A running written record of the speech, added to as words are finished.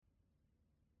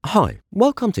Hi,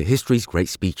 welcome to History's Great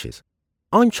Speeches.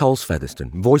 I'm Charles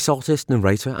Featherstone, voice artist,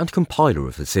 narrator and compiler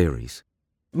of the series.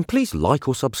 Please like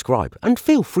or subscribe and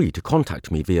feel free to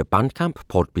contact me via Bandcamp,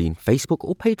 Podbean, Facebook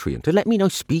or Patreon to let me know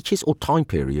speeches or time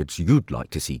periods you'd like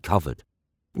to see covered.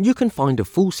 You can find a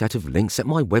full set of links at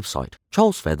my website,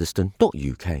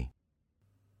 charlesfeatherstone.uk.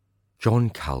 John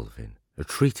Calvin, A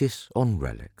Treatise on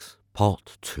Relics,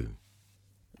 Part 2.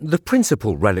 The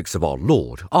principal relics of our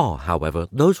Lord are, however,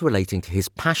 those relating to his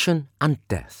passion and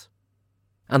death.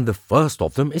 And the first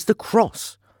of them is the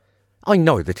cross. I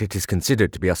know that it is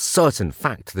considered to be a certain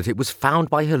fact that it was found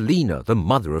by Helena, the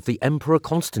mother of the Emperor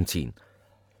Constantine.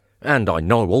 And I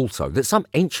know also that some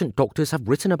ancient doctors have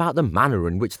written about the manner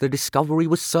in which the discovery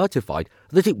was certified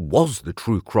that it was the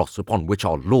true cross upon which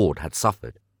our Lord had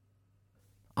suffered.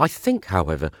 I think,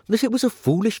 however, that it was a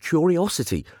foolish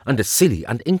curiosity and a silly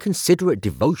and inconsiderate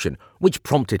devotion which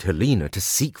prompted Helena to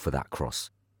seek for that cross.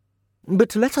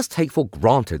 But let us take for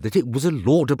granted that it was a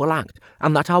laudable act,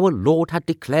 and that our Lord had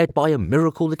declared by a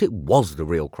miracle that it was the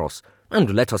real cross,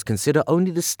 and let us consider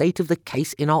only the state of the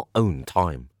case in our own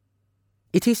time.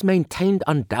 It is maintained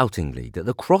undoubtingly that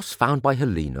the cross found by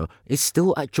Helena is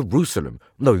still at Jerusalem,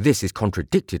 though this is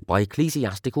contradicted by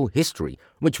ecclesiastical history,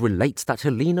 which relates that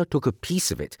Helena took a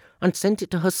piece of it and sent it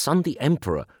to her son the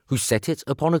Emperor, who set it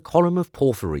upon a column of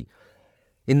porphyry,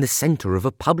 in the centre of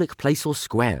a public place or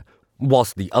square,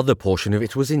 whilst the other portion of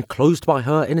it was enclosed by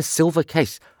her in a silver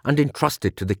case and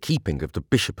entrusted to the keeping of the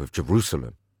Bishop of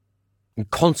Jerusalem.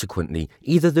 Consequently,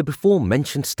 either the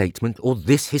before-mentioned statement or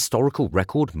this historical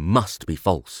record must be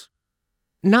false.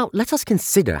 Now, let us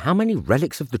consider how many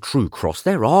relics of the true cross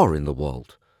there are in the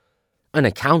world. An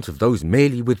account of those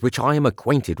merely with which I am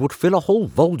acquainted would fill a whole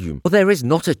volume, for there is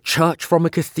not a church from a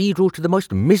cathedral to the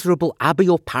most miserable abbey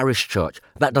or parish church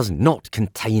that does not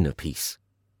contain a piece.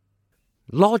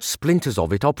 Large splinters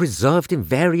of it are preserved in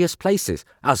various places,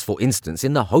 as for instance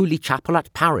in the Holy Chapel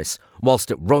at Paris,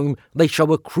 whilst at Rome they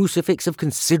show a crucifix of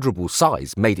considerable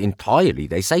size made entirely,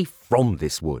 they say, from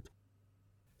this wood.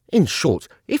 In short,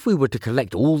 if we were to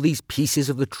collect all these pieces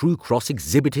of the true cross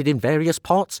exhibited in various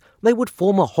parts, they would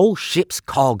form a whole ship's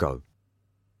cargo.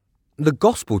 The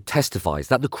Gospel testifies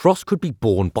that the cross could be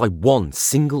borne by one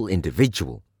single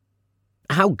individual.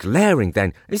 How glaring,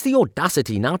 then, is the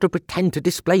audacity now to pretend to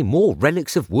display more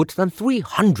relics of wood than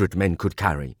 300 men could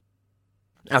carry.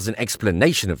 As an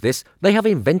explanation of this, they have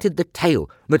invented the tale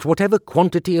that whatever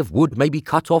quantity of wood may be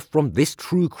cut off from this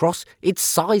true cross, its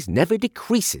size never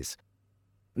decreases.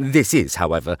 This is,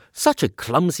 however, such a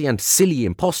clumsy and silly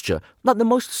imposture that the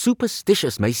most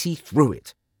superstitious may see through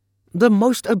it. The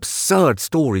most absurd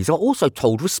stories are also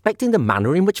told respecting the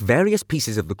manner in which various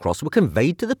pieces of the cross were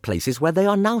conveyed to the places where they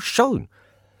are now shown.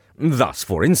 Thus,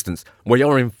 for instance, we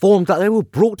are informed that they were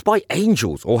brought by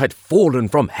angels or had fallen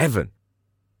from heaven.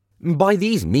 By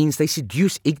these means they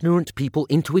seduce ignorant people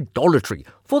into idolatry,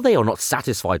 for they are not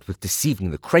satisfied with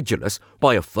deceiving the credulous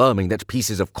by affirming that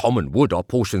pieces of common wood are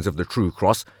portions of the true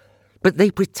cross, but they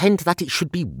pretend that it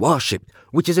should be worshipped,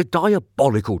 which is a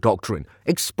diabolical doctrine,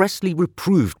 expressly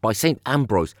reproved by St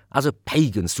Ambrose as a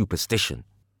pagan superstition.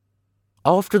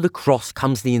 After the cross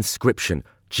comes the inscription,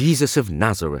 Jesus of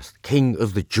Nazareth, King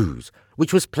of the Jews,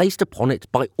 which was placed upon it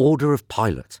by order of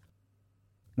Pilate.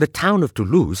 The town of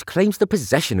Toulouse claims the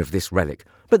possession of this relic,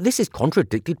 but this is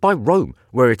contradicted by Rome,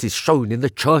 where it is shown in the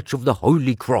Church of the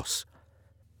Holy Cross.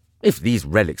 If these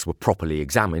relics were properly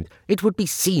examined, it would be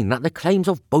seen that the claims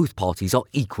of both parties are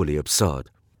equally absurd.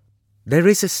 There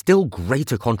is a still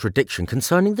greater contradiction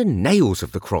concerning the nails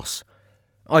of the cross.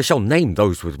 I shall name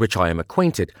those with which I am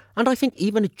acquainted, and I think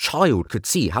even a child could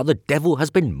see how the devil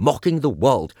has been mocking the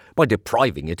world by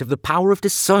depriving it of the power of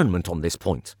discernment on this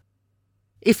point.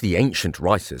 If the ancient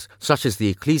writers, such as the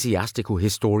ecclesiastical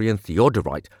historian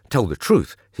Theodorite, tell the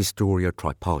truth, Historia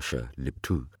Tripartita, lib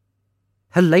 2,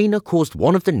 Helena caused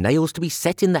one of the nails to be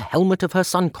set in the helmet of her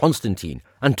son Constantine,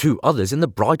 and two others in the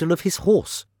bridle of his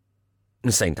horse.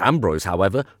 St Ambrose,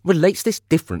 however, relates this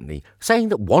differently, saying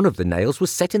that one of the nails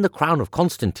was set in the crown of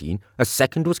Constantine, a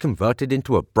second was converted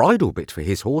into a bridle-bit for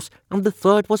his horse, and the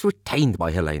third was retained by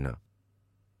Helena.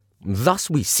 Thus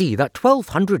we see that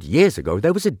 1200 years ago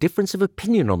there was a difference of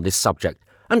opinion on this subject,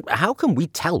 and how can we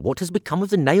tell what has become of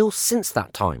the nails since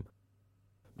that time?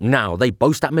 Now they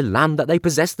boast at Milan that they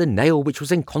possess the nail which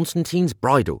was in Constantine's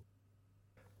bridle.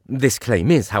 This claim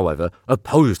is, however,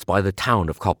 opposed by the town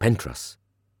of Carpentras.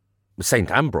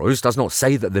 St Ambrose does not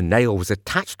say that the nail was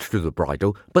attached to the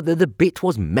bridle, but that the bit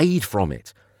was made from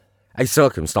it, a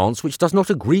circumstance which does not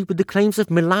agree with the claims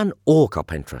of Milan or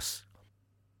Carpentras.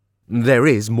 There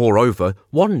is, moreover,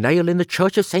 one nail in the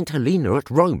church of St Helena at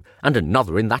Rome, and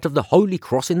another in that of the Holy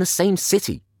Cross in the same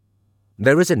city.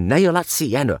 There is a nail at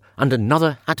Siena and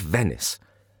another at Venice.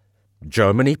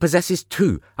 Germany possesses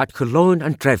 2 at Cologne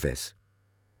and Treves.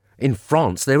 In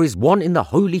France there is 1 in the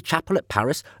Holy Chapel at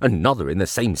Paris, another in the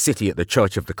same city at the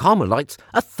Church of the Carmelites,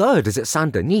 a 3rd is at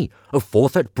Saint-Denis, a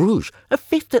 4th at Bruges, a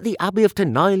 5th at the Abbey of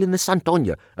Tenaille in the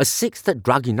Saintonge, a 6th at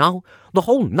Draguignan, the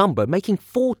whole number making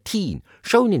 14,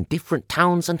 shown in different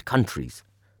towns and countries.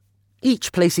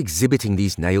 Each place exhibiting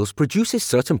these nails produces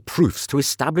certain proofs to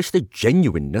establish the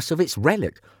genuineness of its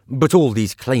relic, but all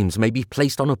these claims may be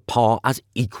placed on a par as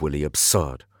equally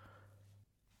absurd.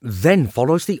 Then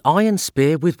follows the iron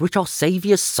spear with which our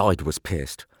Saviour's side was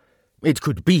pierced. It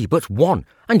could be but 1,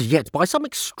 and yet by some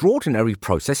extraordinary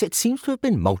process it seems to have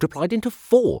been multiplied into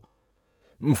 4.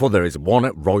 For there is 1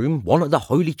 at Rome, 1 at the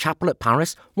Holy Chapel at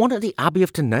Paris, 1 at the Abbey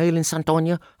of Tenaille in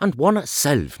Saintonge, and 1 at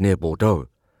Selve near Bordeaux.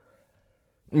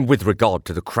 With regard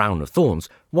to the crown of thorns,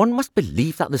 one must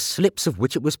believe that the slips of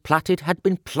which it was plaited had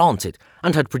been planted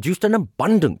and had produced an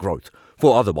abundant growth,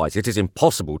 for otherwise it is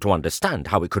impossible to understand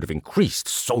how it could have increased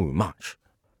so much.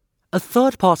 A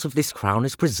 3rd part of this crown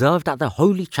is preserved at the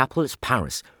Holy Chapel at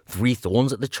Paris, 3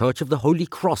 thorns at the Church of the Holy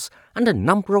Cross, and a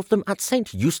number of them at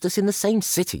St Eustace in the same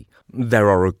city. There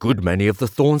are a good many of the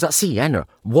thorns at Siena,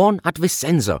 1 at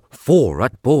Vicenza, 4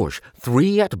 at Bourges,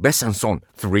 3 at Besançon,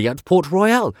 3 at Port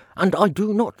Royal, and I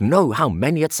do not know how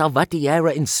many at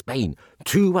Salvatierra in Spain,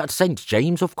 2 at St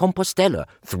James of Compostela,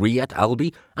 3 at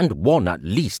Albi, and 1 at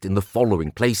least in the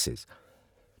following places: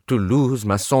 Toulouse,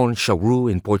 Masson,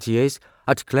 Charroux in Poitiers,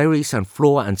 at Cléry,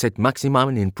 Saint-Flour and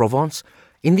Saint-Maximin in Provence,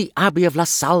 in the Abbey of La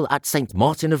Salle at St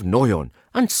Martin of Noyon,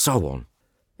 and so on.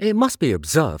 It must be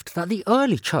observed that the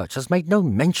early church has made no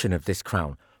mention of this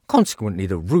crown. Consequently,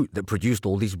 the root that produced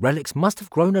all these relics must have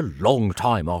grown a long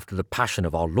time after the Passion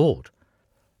of our Lord.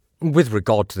 With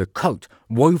regard to the coat,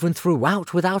 woven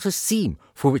throughout without a seam,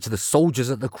 for which the soldiers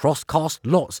at the cross cast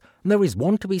lots, there is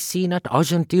 1 to be seen at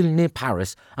Argenteuil near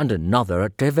Paris, and another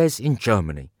at Treves in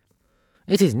Germany.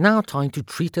 It is now time to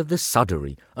treat of the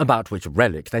suddery, about which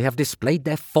relic they have displayed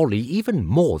their folly even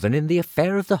more than in the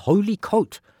affair of the holy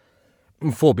coat.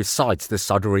 For besides the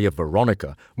suddery of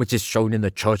Veronica, which is shown in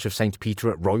the Church of St. Peter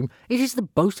at Rome, it is the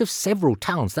boast of several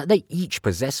towns that they each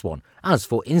possess one, as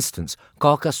for instance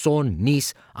Carcassonne,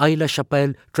 Nice,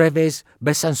 Aix-la-Chapelle, Treves,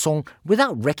 Besançon,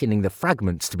 without reckoning the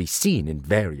fragments to be seen in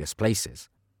various places.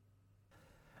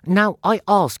 Now I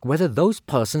ask whether those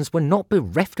persons were not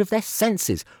bereft of their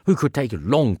senses who could take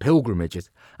long pilgrimages,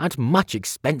 at much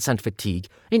expense and fatigue,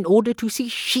 in order to see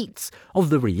sheets, of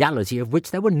the reality of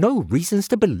which there were no reasons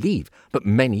to believe, but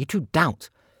many to doubt.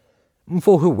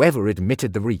 For whoever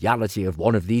admitted the reality of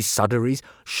one of these sudderies,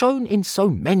 shown in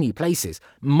so many places,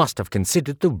 must have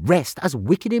considered the rest as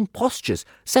wicked impostures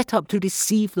set up to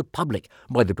deceive the public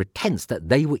by the pretence that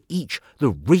they were each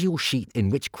the real sheet in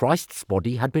which Christ's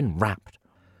body had been wrapped.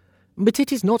 But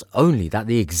it is not only that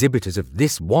the exhibitors of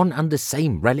this one and the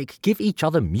same relic give each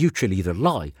other mutually the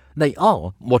lie, they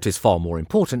are, what is far more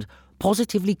important,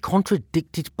 positively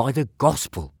contradicted by the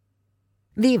gospel.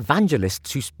 The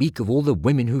evangelists who speak of all the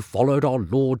women who followed our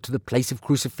Lord to the place of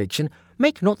crucifixion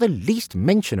make not the least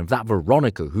mention of that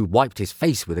Veronica who wiped his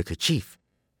face with a kerchief.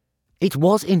 It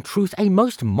was in truth a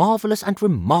most marvellous and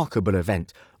remarkable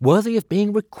event, worthy of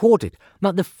being recorded,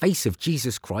 that the face of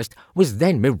Jesus Christ was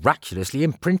then miraculously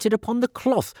imprinted upon the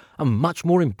cloth, a much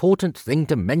more important thing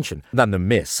to mention than the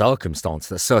mere circumstance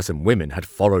that certain women had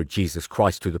followed Jesus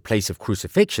Christ to the place of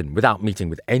crucifixion without meeting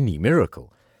with any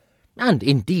miracle. And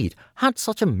indeed, had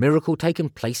such a miracle taken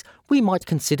place, we might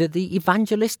consider the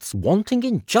evangelists wanting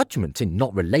in judgment in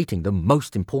not relating the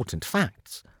most important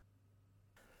facts.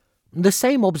 The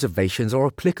same observations are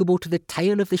applicable to the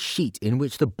tale of the sheet in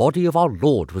which the body of our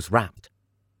Lord was wrapped.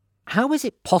 How is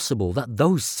it possible that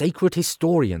those sacred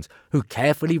historians, who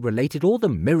carefully related all the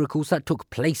miracles that took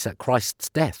place at Christ's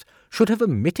death, should have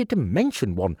omitted to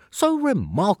mention one so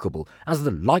remarkable as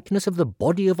the likeness of the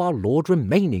body of our Lord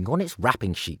remaining on its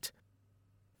wrapping sheet?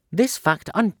 This fact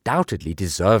undoubtedly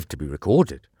deserved to be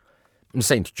recorded.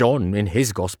 St. John, in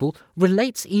his Gospel,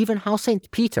 relates even how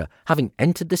St. Peter, having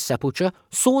entered the sepulchre,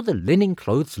 saw the linen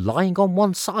clothes lying on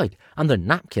one side and the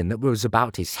napkin that was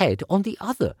about his head on the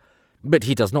other. But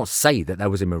he does not say that there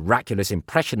was a miraculous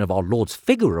impression of our Lord's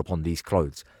figure upon these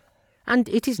clothes. And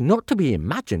it is not to be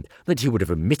imagined that he would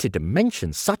have omitted to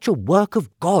mention such a work of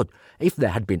God if there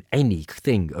had been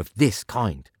anything of this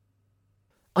kind.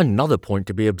 Another point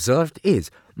to be observed is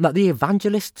that the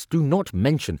evangelists do not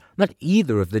mention that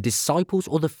either of the disciples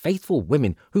or the faithful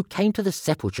women who came to the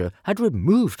sepulchre had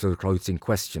removed the clothes in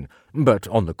question, but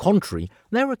on the contrary,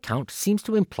 their account seems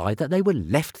to imply that they were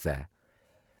left there.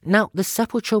 Now, the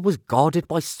sepulchre was guarded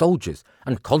by soldiers,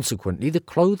 and consequently the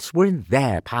clothes were in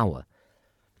their power.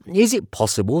 Is it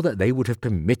possible that they would have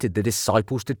permitted the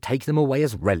disciples to take them away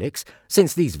as relics,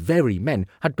 since these very men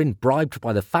had been bribed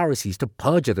by the Pharisees to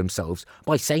perjure themselves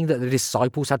by saying that the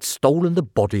disciples had stolen the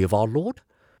body of our Lord?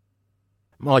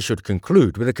 I should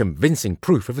conclude with a convincing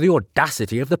proof of the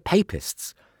audacity of the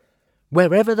papists.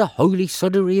 Wherever the Holy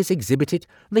Suddery is exhibited,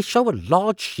 they show a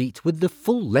large sheet with the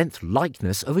full-length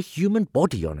likeness of a human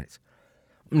body on it.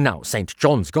 Now, St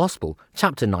John's Gospel,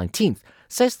 chapter 19,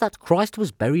 says that Christ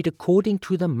was buried according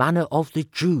to the manner of the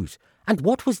Jews. And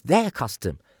what was their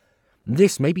custom?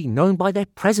 This may be known by their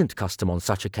present custom on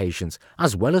such occasions,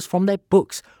 as well as from their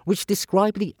books, which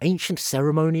describe the ancient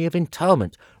ceremony of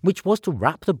interment, which was to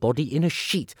wrap the body in a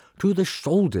sheet to the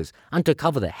shoulders and to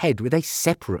cover the head with a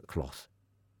separate cloth.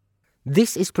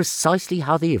 This is precisely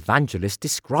how the evangelist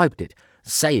described it,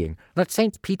 saying that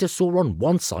St. Peter saw on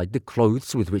one side the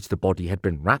clothes with which the body had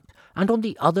been wrapped, and on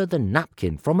the other the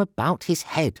napkin from about his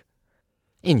head.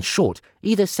 In short,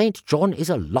 either St. John is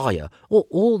a liar, or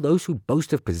all those who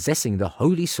boast of possessing the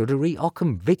Holy Suddery are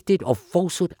convicted of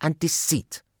falsehood and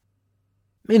deceit.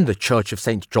 In the church of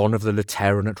St. John of the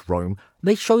Lateran at Rome,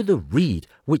 they show the reed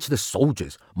which the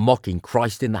soldiers, mocking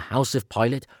Christ in the house of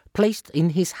Pilate, placed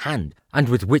in his hand, and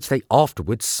with which they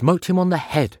afterwards smote him on the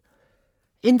head.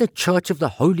 In the church of the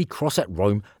Holy Cross at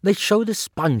Rome, they show the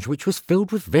sponge which was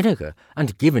filled with vinegar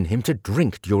and given him to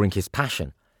drink during his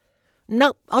passion.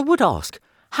 Now, I would ask,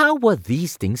 how were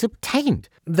these things obtained?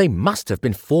 They must have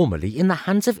been formerly in the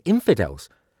hands of infidels.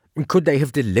 Could they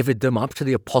have delivered them up to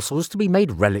the apostles to be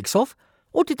made relics of?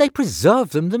 Or did they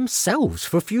preserve them themselves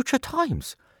for future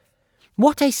times?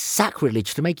 What a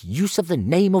sacrilege to make use of the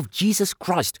name of Jesus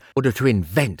Christ in order to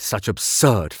invent such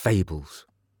absurd fables.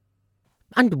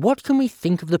 And what can we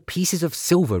think of the pieces of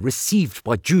silver received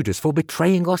by Judas for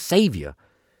betraying our Saviour?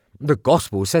 The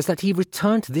Gospel says that he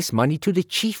returned this money to the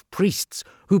chief priests,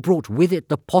 who brought with it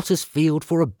the potter's field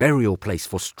for a burial place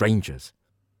for strangers.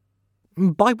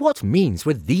 By what means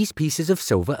were these pieces of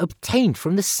silver obtained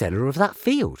from the seller of that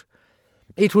field?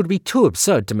 It would be too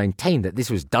absurd to maintain that this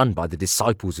was done by the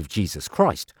disciples of Jesus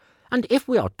Christ, and if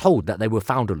we are told that they were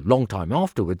found a long time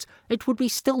afterwards, it would be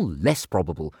still less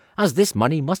probable, as this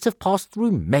money must have passed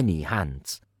through many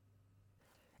hands.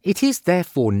 It is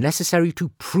therefore necessary to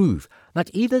prove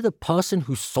that either the person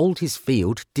who sold his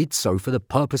field did so for the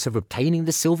purpose of obtaining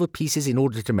the silver pieces in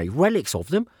order to make relics of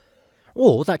them,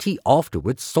 or that he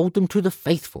afterwards sold them to the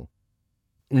faithful.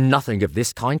 Nothing of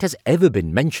this kind has ever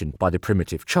been mentioned by the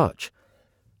primitive church.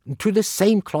 To the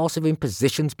same class of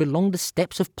impositions belong the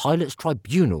steps of Pilate's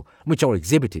tribunal, which are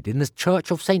exhibited in the church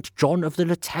of St. John of the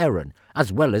Lateran,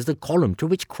 as well as the column to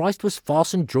which Christ was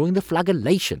fastened during the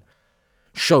flagellation,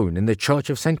 shown in the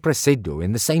church of St. Presidio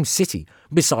in the same city,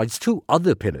 besides two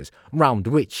other pillars, round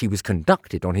which he was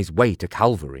conducted on his way to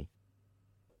Calvary.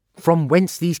 From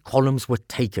whence these columns were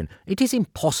taken, it is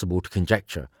impossible to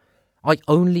conjecture. I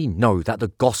only know that the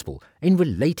Gospel, in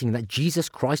relating that Jesus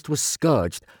Christ was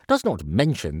scourged, does not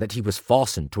mention that he was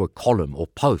fastened to a column or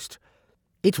post.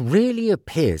 It really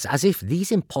appears as if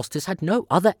these impostors had no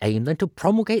other aim than to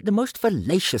promulgate the most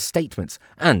fallacious statements,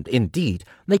 and, indeed,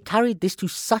 they carried this to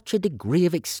such a degree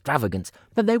of extravagance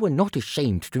that they were not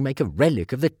ashamed to make a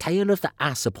relic of the tail of the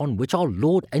ass upon which our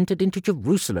Lord entered into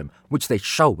Jerusalem, which they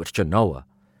show at Genoa.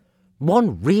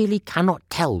 One really cannot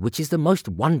tell which is the most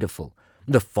wonderful,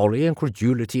 the folly and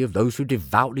credulity of those who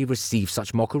devoutly receive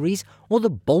such mockeries, or the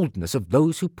boldness of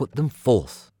those who put them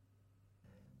forth.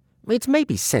 It may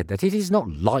be said that it is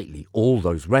not likely all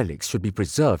those relics should be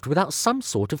preserved without some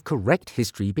sort of correct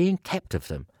history being kept of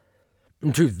them.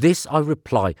 To this I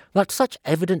reply that such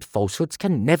evident falsehoods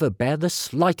can never bear the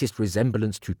slightest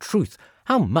resemblance to truth,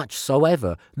 how much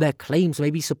soever their claims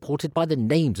may be supported by the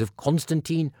names of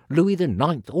Constantine, Louis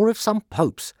IX, or of some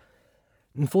popes.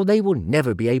 For they will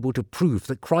never be able to prove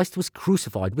that Christ was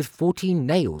crucified with 14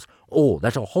 nails, or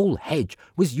that a whole hedge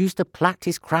was used to plait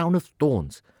his crown of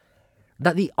thorns,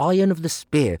 that the iron of the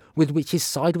spear with which his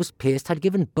side was pierced had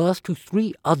given birth to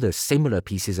 3 other similar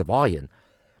pieces of iron,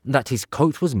 that his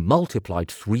coat was multiplied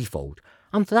threefold,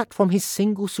 and that from his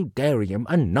single sudarium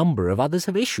a number of others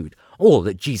have issued, or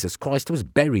that Jesus Christ was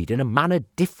buried in a manner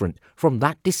different from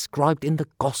that described in the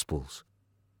Gospels.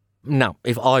 Now,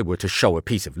 if I were to show a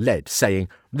piece of lead, saying,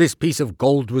 "This piece of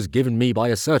gold was given me by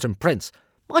a certain prince,"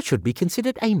 I should be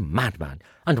considered a madman,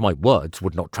 and my words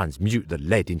would not transmute the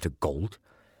lead into gold.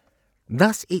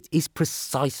 Thus it is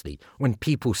precisely when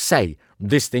people say,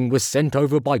 "This thing was sent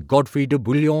over by Godfrey de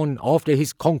Bouillon after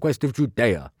his conquest of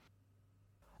Judea."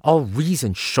 Our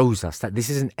reason shows us that this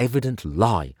is an evident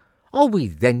lie. Are we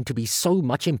then to be so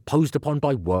much imposed upon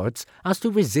by words as to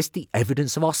resist the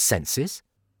evidence of our senses?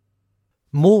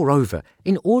 Moreover,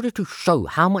 in order to show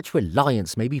how much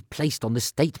reliance may be placed on the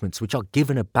statements which are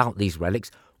given about these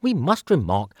relics, we must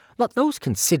remark that those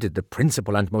considered the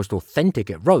principal and most authentic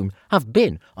at Rome have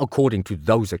been, according to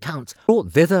those accounts,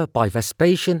 brought thither by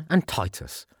Vespasian and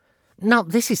Titus. Now,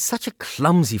 this is such a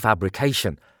clumsy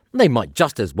fabrication. They might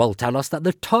just as well tell us that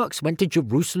the Turks went to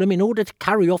Jerusalem in order to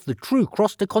carry off the true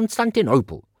cross to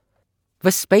Constantinople.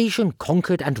 Vespasian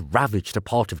conquered and ravaged a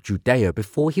part of Judea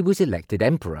before he was elected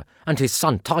emperor, and his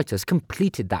son Titus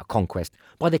completed that conquest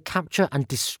by the capture and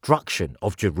destruction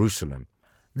of Jerusalem.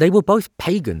 They were both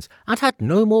pagans and had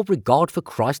no more regard for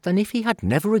Christ than if he had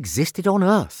never existed on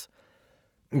earth.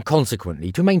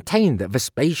 Consequently, to maintain that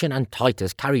Vespasian and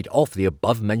Titus carried off the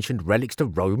above-mentioned relics to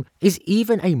Rome is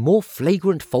even a more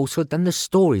flagrant falsehood than the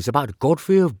stories about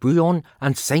Godfrey of Bouillon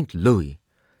and St. Louis.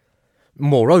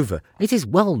 Moreover, it is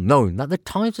well known that the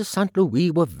times of St.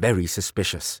 Louis were very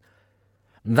suspicious.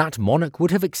 That monarch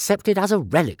would have accepted as a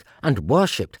relic and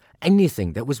worshipped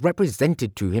anything that was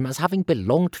represented to him as having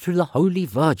belonged to the Holy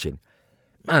Virgin.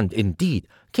 And indeed,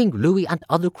 King Louis and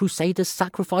other crusaders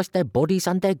sacrificed their bodies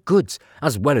and their goods,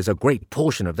 as well as a great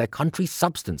portion of their country's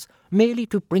substance, merely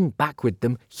to bring back with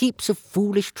them heaps of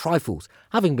foolish trifles,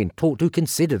 having been taught to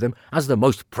consider them as the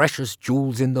most precious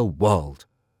jewels in the world.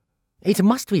 It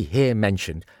must be here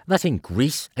mentioned that in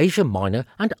Greece, Asia Minor,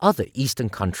 and other eastern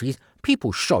countries,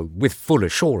 people show, with full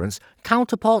assurance,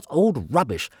 counterpart old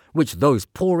rubbish which those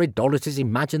poor idolaters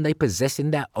imagine they possess in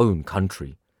their own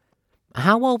country.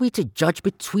 How are we to judge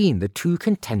between the two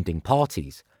contending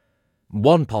parties?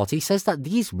 One party says that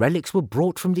these relics were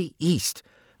brought from the East,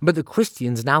 but the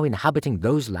Christians now inhabiting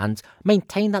those lands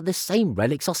maintain that the same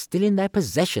relics are still in their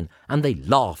possession, and they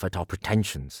laugh at our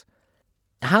pretensions.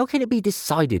 How can it be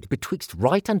decided betwixt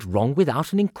right and wrong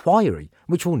without an inquiry,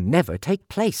 which will never take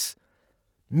place?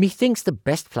 Methinks the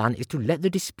best plan is to let the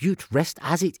dispute rest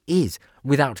as it is,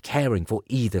 without caring for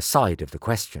either side of the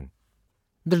question.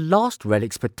 The last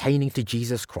relics pertaining to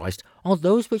Jesus Christ are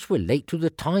those which relate to the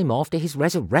time after his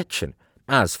resurrection,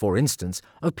 as, for instance,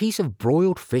 a piece of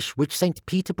broiled fish which St.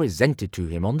 Peter presented to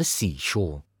him on the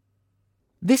sea-shore.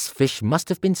 This fish must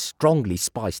have been strongly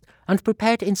spiced and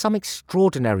prepared in some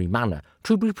extraordinary manner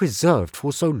to be preserved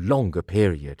for so long a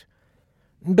period.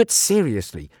 But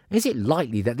seriously, is it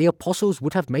likely that the apostles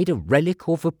would have made a relic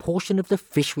of a portion of the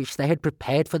fish which they had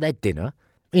prepared for their dinner?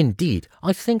 Indeed,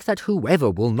 I think that whoever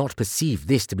will not perceive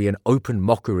this to be an open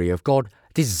mockery of God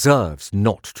deserves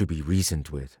not to be reasoned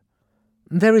with.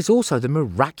 There is also the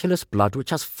miraculous blood which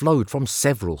has flowed from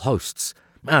several hosts,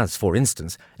 as, for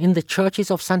instance, in the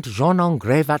churches of St.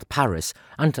 Jean-en-Grève at Paris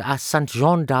and at St.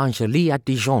 Jean d'Angely at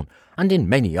Dijon, and in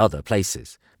many other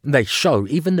places. They show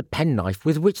even the penknife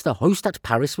with which the host at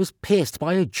Paris was pierced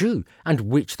by a Jew, and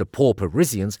which the poor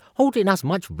Parisians hold in as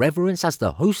much reverence as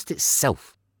the host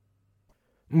itself.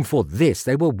 For this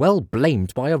they were well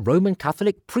blamed by a Roman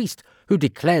Catholic priest, who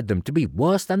declared them to be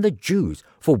worse than the Jews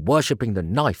for worshipping the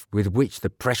knife with which the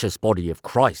precious body of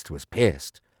Christ was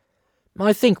pierced.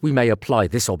 I think we may apply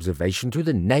this observation to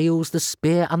the nails, the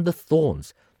spear, and the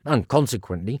thorns, and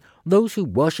consequently those who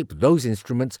worship those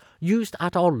instruments used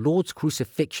at our Lord's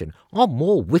crucifixion are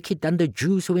more wicked than the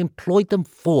Jews who employed them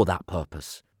for that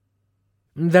purpose.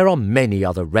 There are many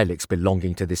other relics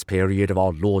belonging to this period of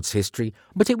our Lord's history,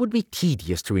 but it would be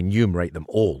tedious to enumerate them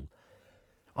all.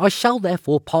 I shall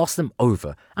therefore pass them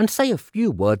over and say a few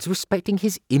words respecting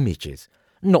his images,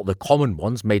 not the common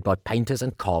ones made by painters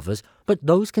and carvers, but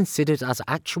those considered as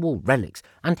actual relics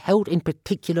and held in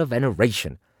particular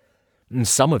veneration.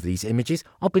 Some of these images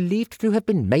are believed to have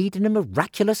been made in a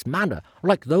miraculous manner,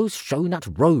 like those shown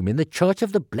at Rome in the Church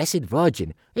of the Blessed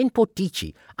Virgin, in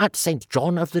Portici, at St.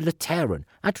 John of the Lateran,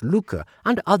 at Lucca,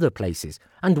 and other places,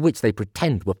 and which they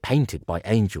pretend were painted by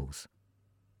angels.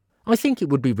 I think it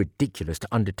would be ridiculous to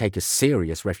undertake a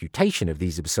serious refutation of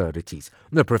these absurdities,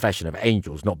 the profession of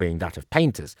angels not being that of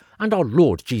painters, and our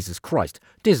Lord Jesus Christ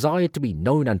desired to be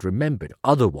known and remembered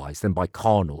otherwise than by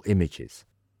carnal images.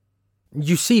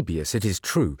 Eusebius, it is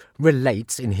true,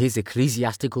 relates in his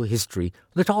ecclesiastical history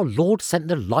that our Lord sent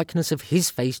the likeness of his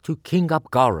face to King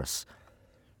Abgarus.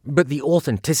 But the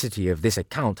authenticity of this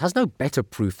account has no better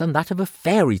proof than that of a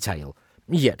fairy tale.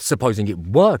 Yet, supposing it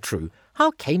were true,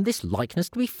 how came this likeness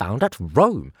to be found at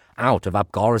Rome, out of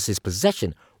Abgarus's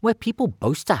possession, where people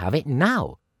boast to have it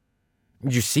now?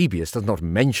 Eusebius does not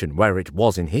mention where it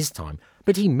was in his time,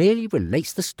 but he merely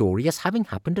relates the story as having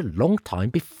happened a long time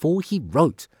before he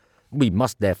wrote. We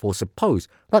must therefore suppose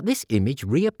that this image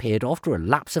reappeared after a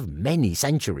lapse of many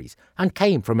centuries, and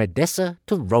came from Edessa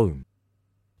to Rome.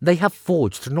 They have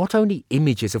forged not only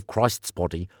images of Christ's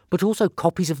body, but also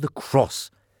copies of the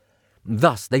cross.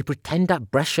 Thus they pretend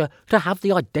at Brescia to have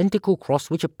the identical cross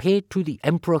which appeared to the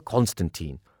Emperor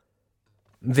Constantine.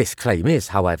 This claim is,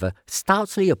 however,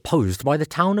 stoutly opposed by the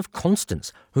town of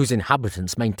Constance, whose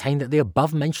inhabitants maintain that the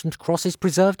above-mentioned cross is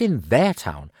preserved in their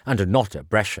town and not at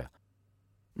Brescia.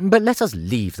 But let us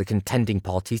leave the contending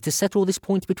parties to settle this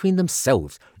point between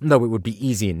themselves, though it would be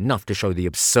easy enough to show the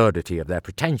absurdity of their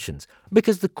pretensions,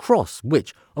 because the cross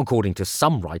which, according to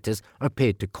some writers,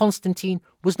 appeared to Constantine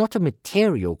was not a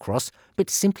material cross, but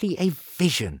simply a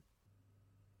vision.